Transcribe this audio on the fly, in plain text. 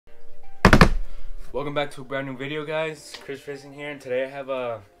Welcome back to a brand new video, guys. Chris Racing here, and today I have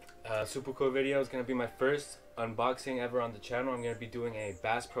a super cool video. It's gonna be my first unboxing ever on the channel. I'm gonna be doing a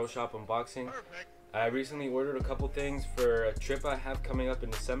Bass Pro Shop unboxing. I recently ordered a couple things for a trip I have coming up in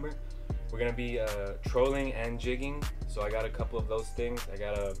December. We're gonna be trolling and jigging, so I got a couple of those things. I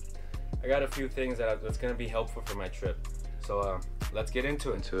got a few things that's gonna be helpful for my trip. So let's get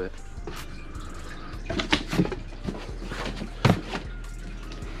into it.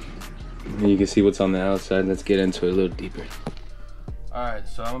 You can see what's on the outside. Let's get into it a little deeper. Alright,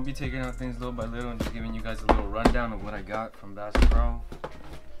 so I'm gonna be taking out things little by little and just giving you guys a little rundown of what I got from Bass Pro.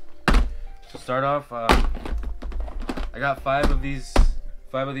 To start off, I got five of these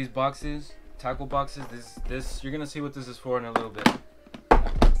boxes, tackle boxes. This you're gonna see what this is for in a little bit.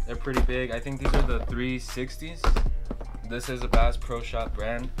 They're pretty big. I think these are the 360s. This is a Bass Pro Shop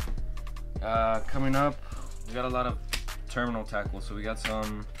brand. Coming up, we got a lot of terminal tackle. So we got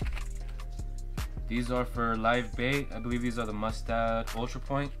some. These are for live bait. I believe these are the Mustad Ultra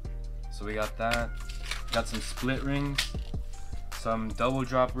Point. So we got that. Got some split rings, some double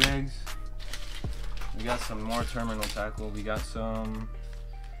drop rigs. We got some more terminal tackle. We got some.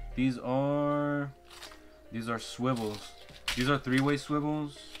 These are swivels. These are three-way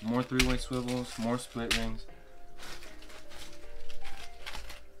swivels. More three-way swivels. More split rings.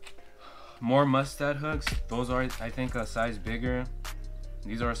 More Mustad hooks. Those are, I think, a size bigger.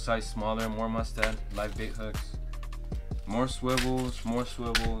 These are a size smaller, more Mustad live bait hooks. More swivels, more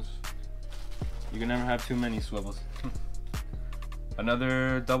swivels. You can never have too many swivels.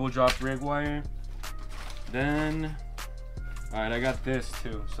 Another double drop rig wire. Then, alright, I got this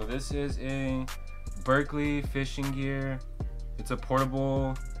too. So this is a Berkley fishing gear. It's a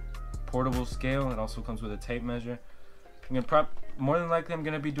portable scale. It also comes with a tape measure. More than likely, I'm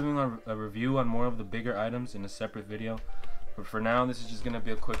gonna be doing a review on more of the bigger items in a separate video. But for now, this is just gonna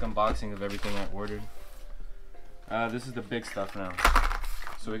be a quick unboxing of everything I ordered. This is the big stuff now.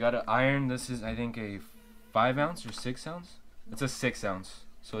 So we got an iron. This is, I think, a 5 ounce or 6 ounce. It's a 6 ounce.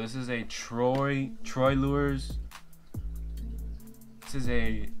 So this is a Troy Lures. This is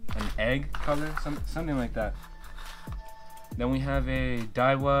an egg color, something like that. Then we have a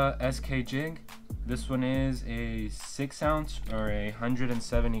Daiwa SK Jig. This one is a 6 ounce or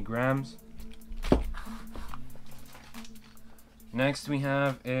 170 grams. Next we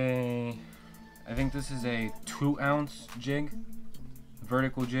have I think this is a 2 ounce jig,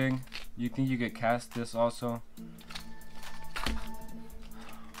 vertical jig. You think you could cast this also.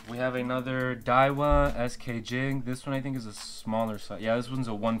 We have another Daiwa SK Jig. This one I think is a smaller size. Yeah, this one's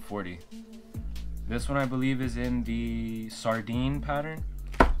a 140. This one I believe is in the sardine pattern.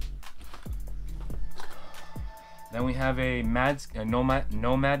 Then we have a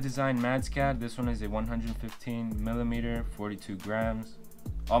Nomad design Madscad. This one is a 115 millimeter, 42 grams,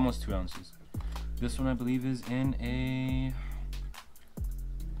 almost 2 ounces. This one I believe is in a,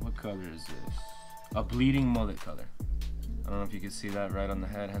 what color is this? A bleeding mullet color. I don't know if you can see that right on the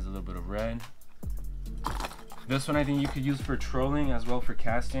head. It has a little bit of red. This one I think you could use for trolling as well for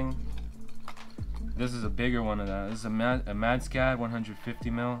casting. This is a bigger one of that. This is a Madscad 150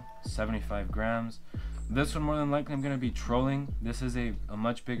 mil, 75 grams. This one more than likely I'm going to be trolling. This is a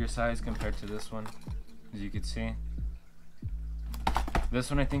much bigger size compared to this one, as you can see. This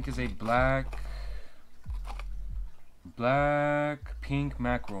one I think is a black pink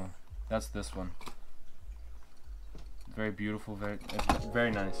mackerel. That's this one. Very beautiful,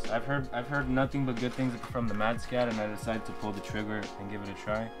 very nice. I've heard nothing but good things from the Madscad, and I decided to pull the trigger and give it a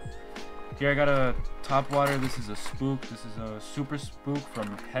try. Here I got a top water. This is a Spook. This is a super Spook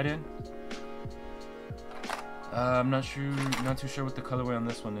from Heddon. I'm not too sure what the colorway on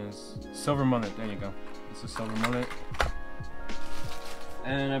this one is. Silver mullet, there you go. This is silver mullet.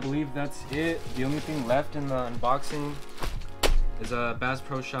 And I believe that's it. The only thing left in the unboxing is a Bass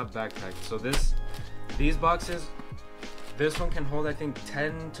Pro Shop backpack. So these boxes, this one can hold I think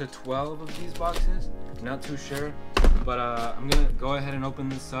 10 to 12 of these boxes. Not too sure, but I'm gonna go ahead and open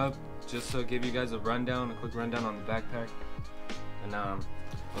this up just to give you guys a quick rundown on the backpack, and I'll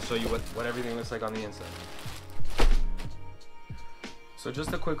show you what everything looks like on the inside. So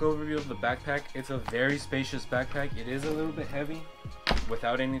just a quick overview of the backpack. It's a very spacious backpack. It is a little bit heavy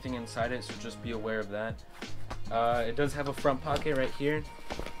without anything inside it, so just be aware of that. It does have a front pocket right here.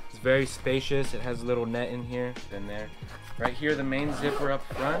 It's very spacious. It has a little net in here and there. Right here, the main zipper up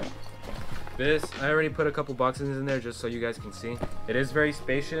front. I already put a couple boxes in there just so you guys can see. It is very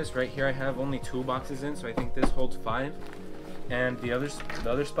spacious. Right here I have only 2 boxes in, so I think this holds 5. And the other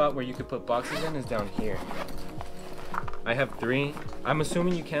spot where you could put boxes in is down here. I have 3. I'm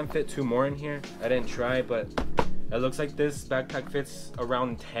assuming you can fit 2 more in here. I didn't try, but it looks like this backpack fits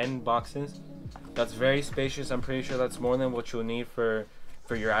around 10 boxes. That's very spacious. I'm pretty sure that's more than what you'll need for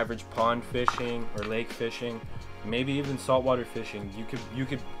your average pond fishing or lake fishing, maybe even saltwater fishing. You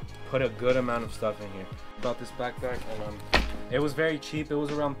could put a good amount of stuff in here. About this backpack, and it was very cheap. It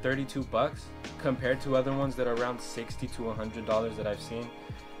was around 32 bucks compared to other ones that are around $60 to $100 that I've seen.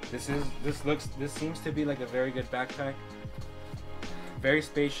 This seems to be like a very good backpack. Very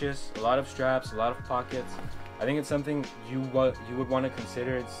spacious, a lot of straps, a lot of pockets. I think it's something you would want to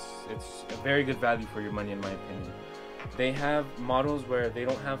consider. It's a very good value for your money, in my opinion. They have models where they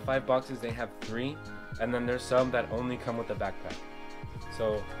don't have 5 boxes, they have 3, and then there's some that only come with the backpack.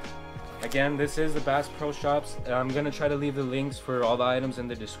 So again, this is the Bass Pro Shops. I'm gonna try to leave the links for all the items in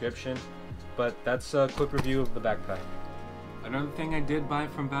the description, but that's a quick review of the backpack. Another thing I did buy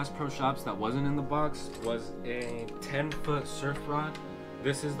from Bass Pro Shops that wasn't in the box was a 10-foot surf rod.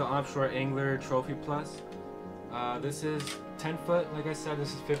 This is the Offshore Angler Trophy Plus. This is 10 foot, like I said.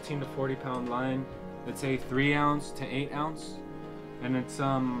 This is 15 to 40 pound line. It's a 3 ounce to 8 ounce, and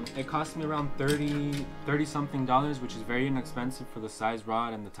it cost me around 30 something dollars, which is very inexpensive for the size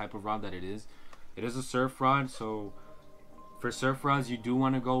rod and the type of rod that it is. It is a surf rod, so for surf rods you do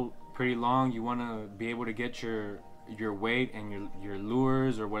want to go pretty long. You want to be able to get your weight and your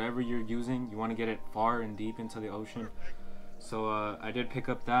lures or whatever you're using. You want to get it far and deep into the ocean. So I did pick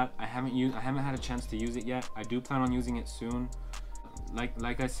up that. I haven't had a chance to use it yet. I do plan on using it soon.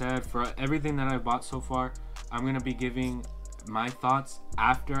 Like I said, for everything that I bought so far, I'm gonna be giving my thoughts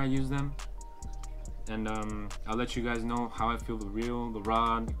after I use them, and I'll let you guys know how I feel the reel, the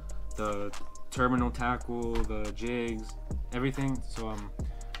rod, the terminal tackle, the jigs, everything. So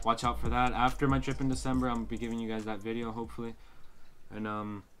watch out for that. After my trip in December, I'm gonna be giving you guys that video, hopefully.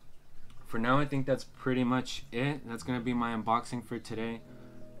 And for now, I think that's pretty much it. That's gonna be my unboxing for today.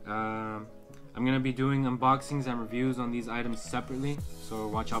 I'm gonna be doing unboxings and reviews on these items separately, so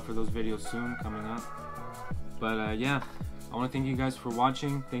watch out for those videos soon coming up. But yeah, I want to thank you guys for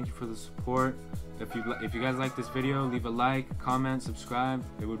watching. Thank you for the support. If you guys like this video, leave a like, comment, subscribe.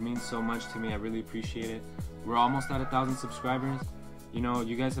 It would mean so much to me. I really appreciate it. We're almost at 1,000 subscribers. You know,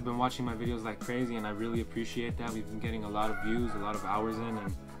 you guys have been watching my videos like crazy, and I really appreciate that. We've been getting a lot of views, a lot of hours in,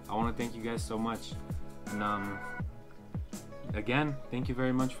 and I want to thank you guys so much. And again, thank you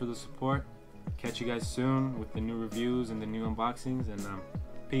very much for the support. Catch you guys soon with the new reviews and the new unboxings, and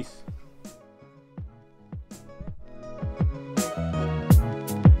peace.